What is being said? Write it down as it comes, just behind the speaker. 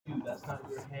That's not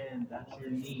your hand. That's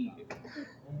your knee.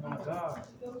 Oh my God.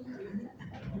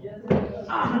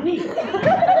 Ah, knee.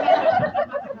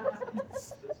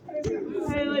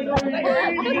 Hey, like over here.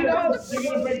 You're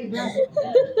gonna break it back.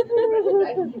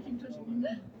 You keep touching me.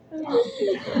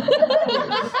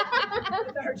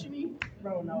 That hurt your knee?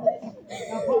 Bro, no.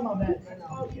 Now put my back right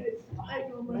now. Okay. I ain't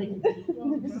gonna break it.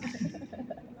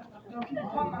 No, can you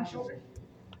pop my shoulder?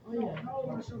 Oh, yeah. No,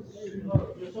 my shoulder. There you go.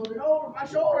 Your shoulder? No, my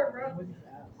shoulder, bro.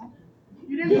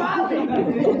 You didn't pop it.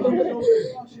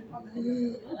 Oh, shit. Pop it.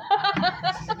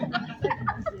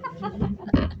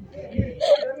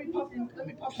 Let me pop your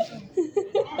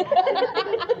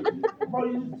Bro,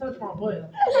 you just touched my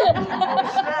butt. Oh,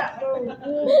 snap, bro.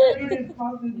 You didn't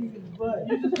pop this nigga's butt.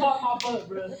 You just popped my butt,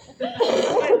 bro. Wait,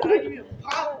 did I give you a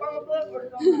pop on the butt or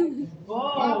something?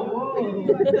 Whoa.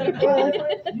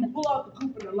 You pull out the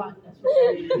coop in the lot. That's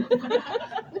what it is.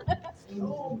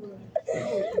 Oh, bro.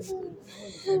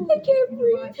 I can't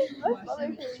breathe.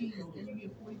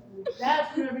 That's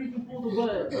whenever you can pull the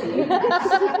butt.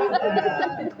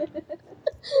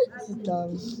 This is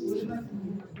dumb.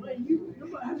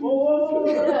 Whoa.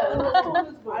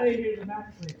 I didn't hear the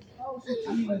math thing. I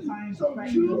mean the science. So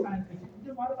 2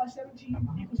 divided by 17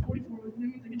 equals 44. That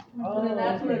means I get 44. Oh, then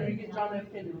that's where you get John F.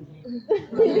 Kennedy.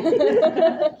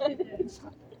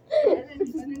 And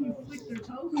then you flick their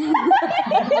toes.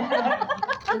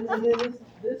 And then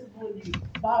this is when you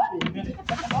bop it.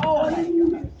 Oh, and then you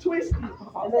twist it.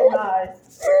 And then I.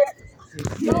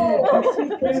 No,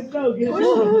 get it.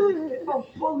 I'm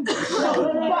pulling it.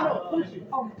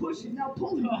 No, I'm pushing. Now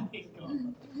pull it. No,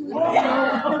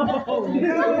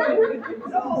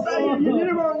 you did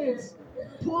it wrong. It's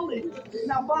pull it.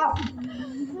 Now bop it.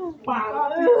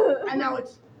 Bop it. And now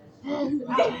it's.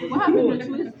 What happened to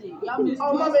twisted? Y'all missed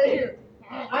Oh, my bad here.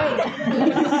 Hey,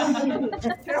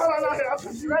 hold on, here. I'll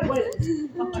twist you right away.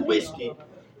 Twist it.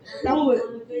 Now pull it.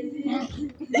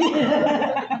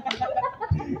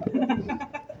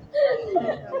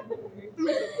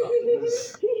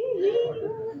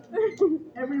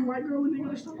 Every white girl in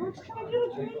English works. Can I get a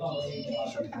drink?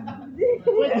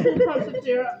 Wait, 2 pumps of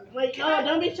syrup. Wait, no,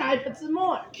 don't be shy. Put some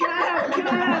more. Can I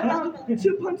have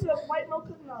 2 pumps of white milk?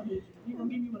 No, bitch. You gonna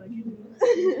give me what I give you?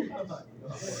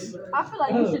 I feel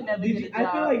like you should never get a job. I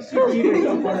feel like she beat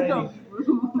herself already.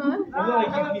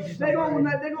 They're gonna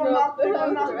knock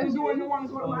the door and they want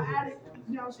to go to my attic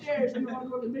downstairs and they want to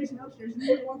go to the basement upstairs and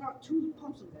they want out 2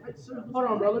 pumps of white syrup. Hold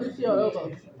on, bro. Let me see your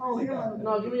elbow. Oh, yeah.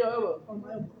 No, give me your elbow. Oh,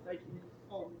 my elbow. Thank you.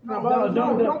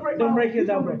 Don't break his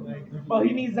elbow. Oh,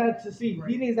 he needs that to see.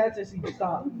 He needs that to see.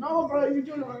 Stop. No, bro, you're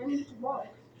doing it wrong. You need to walk.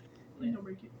 Please don't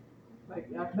break it.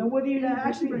 Then what do you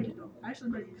actually break it though?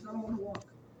 Actually break it because I don't want to walk.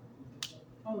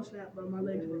 Oh snap, bro, my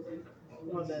legs broken.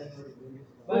 My bad.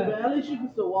 But at least you can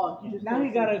still walk. You just now he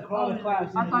gotta crawl to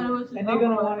class, I thought it was and they're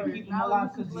gonna want to keep him alive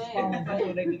because he's falling so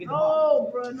they can get the ball.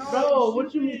 No, bro, no. Bro,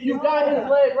 what you mean? You got his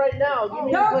leg right now. Give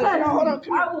me his Don't leg. touch No, hold on. me.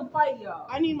 I will fight y'all.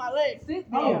 I need my leg. Sit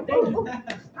Oh, down. thank you. I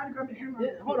had to grab the hair.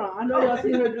 Hold on, I know y'all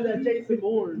seen her do that Jason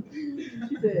Bourne. She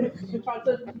said, if I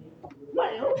touch me.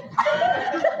 Well,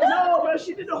 no, bro,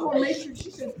 she did the whole Matrix.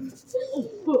 She said,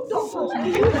 oh, don't touch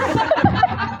me.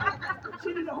 She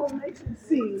did the whole Matrix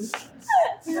scene.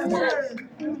 These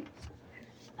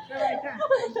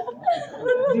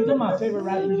are my favorite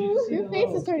rappers. Your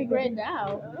face is turning red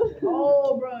now.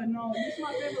 Oh, bro, no, this is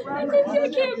my favorite rapper.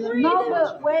 You can't breathe. No,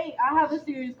 but wait, I have a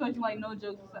serious question. Like, no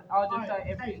jokes. I'll just start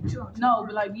Hey, everything. chill out. No,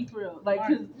 but like, be for real. Like,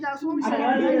 cause That's what we said.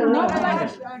 No, but like,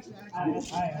 Actually.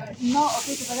 no,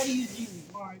 okay, cause I gotta use Genie.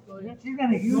 Alright, go ahead. She's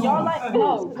gonna use Y'all like,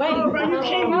 no, wait. No, bro,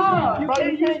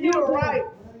 you can't use it right.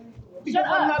 Because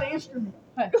I'm not an instrument.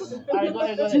 Alright, go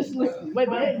ahead. Just listen. Wait,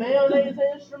 but mayonnaise is an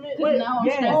instrument? Wait, now I'm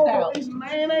stressed out. Is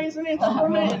mayonnaise an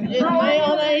instrument? Is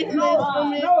mayonnaise an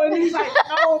instrument? No, and he's like,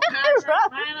 no, Patrick,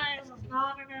 mayonnaise is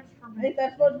not an instrument. Ain't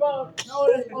that SpongeBob? No, it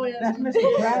is. Oh, yeah. That's Mr.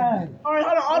 Krabs. Alright,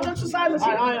 hold on. All jokes aside, let's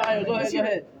Alright, go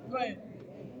ahead. Go ahead.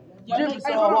 Y'all Hey, make hold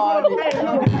so on, hard. hold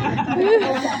on.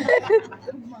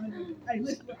 Hey,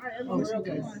 listen. Alright, everyone, come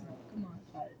on.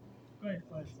 Alright,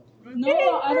 go ahead.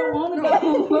 No, I don't want to go.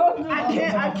 I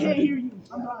can't hear you.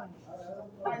 I'm dying.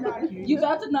 Right now, I can't hear You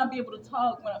got to not be able to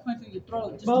talk when I punch you in your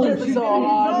throat. Just Both listen. you so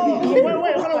hard. No,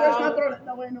 wait, hold on. Where's my throat?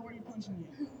 That way I know where you're punching me.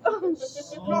 No,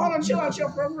 hold on. Chill out.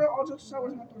 Bro. All jokes aside,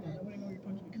 where's my throat? That way I know where you're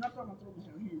punching me. Because I thought my throat was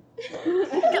down here.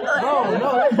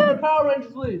 No, that's where the Power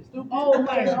Rangers live. Stupid. Oh,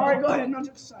 right. All right, go ahead. No,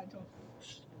 jokes aside. Talk.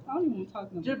 I don't even want to talk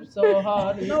no more. Drip so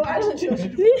hard. No, actually, chill.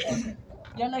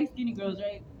 Y'all like skinny girls,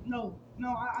 right? No,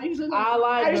 I usually I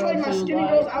like I usually like my girls who skinny like-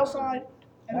 girls outside.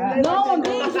 And then No, they I'm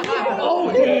being serious.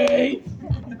 Okay.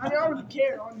 I don't really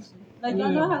care, honestly. Like y'all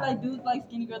know how like dudes like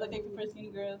skinny girls, like they prefer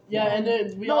skinny girls. Yeah, and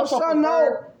then we No, also son,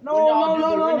 prefer no, when y'all do the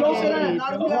don't say that. renegade.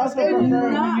 Not if We you also say prefer that. when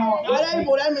y'all- No, that ain't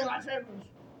what that meant like favorites.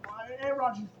 Hey,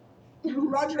 Roger. You know who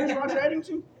Roger is? Roger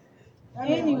Eddington?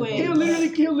 Anyway, He'll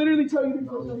literally tell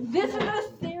you this is a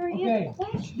serious Okay.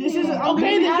 question. this is I'm Okay,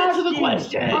 giving then get to the you-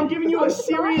 question. I'm giving you a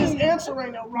serious answer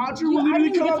right now. Roger will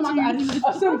literally come up to you. I didn't even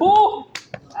A symbol.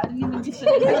 I didn't even get to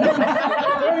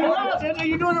There you go, JJ,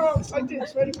 you're doing it wrong. It's like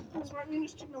this. Ready? That's what I mean.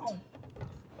 It's chicken home.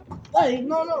 Wait,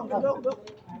 no. Go.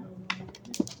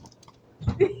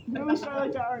 Let me start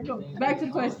like that. All right, go. Back to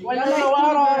the question. Wait, no, Y'all like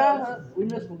hold skinny on. girls? We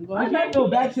missed one. Go I ahead. can't go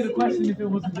back to the question if it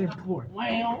wasn't there before.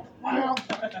 Wow. All right,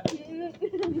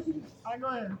 go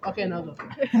ahead. Okay, now go.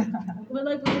 But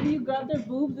like whenever you grab their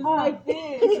boobs, it's like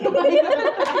this.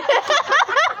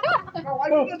 Bro, why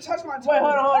you gonna touch my toe? Wait,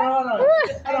 hold on.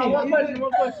 Hold on, one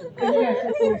question.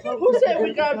 Who said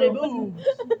we grabbed their boobs?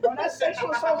 Bro, that's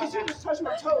sexual assault because you just touched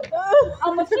my toe.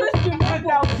 I'm a twist your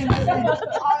nipple.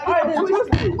 Alright, then twist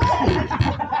it.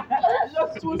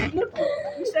 Just twist the nipple.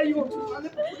 You said you want to twist my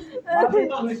nipple. I've been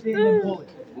twisting and pulling.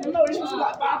 No, this was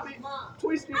like bop it,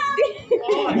 twist it.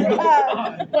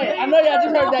 Wait, I know y'all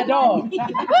just heard that dog. I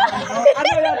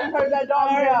know y'all just heard that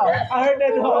dog meow. I heard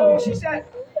that Oh, dog. she said,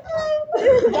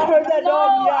 Y'all heard that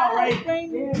dog meow, right?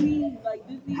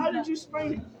 how did you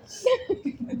sprain it?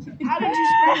 How did you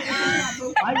sprain it?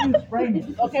 I just sprained it.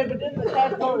 Okay, but then the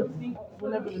cat go to sleep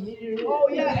whenever the meteor hit. Oh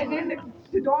yeah, and then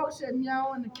the dog said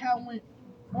meow and the cat went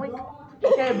oink.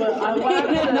 Okay, but what I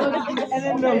And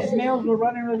then those snails were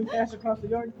running really fast across the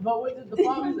yard. But what did the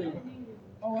fox say?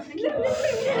 Oh, I think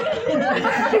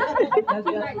That's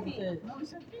what he said.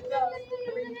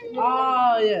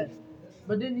 Oh, yes.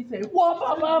 But then he said, whoa,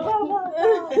 whoa, whoa, whoa, whoa.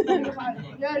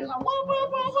 yeah, he's like whoa, whoa,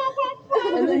 whoa, whoa,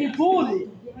 whoa. And then he pulled it.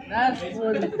 That's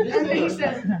when And then he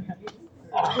said,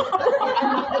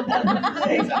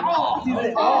 he said, oh, he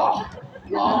said, oh.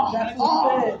 That's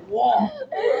what he said. Whoa.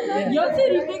 Your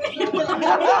titty bigger.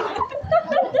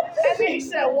 and then he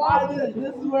said, wow. This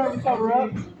is where we cover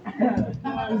up. This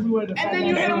is where the And then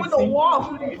you hit him with a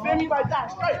wall. You feel me like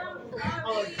that? Straight.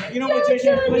 You know what,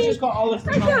 JJ? Let's just call all this.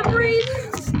 I can't breathe.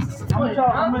 I'm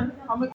gonna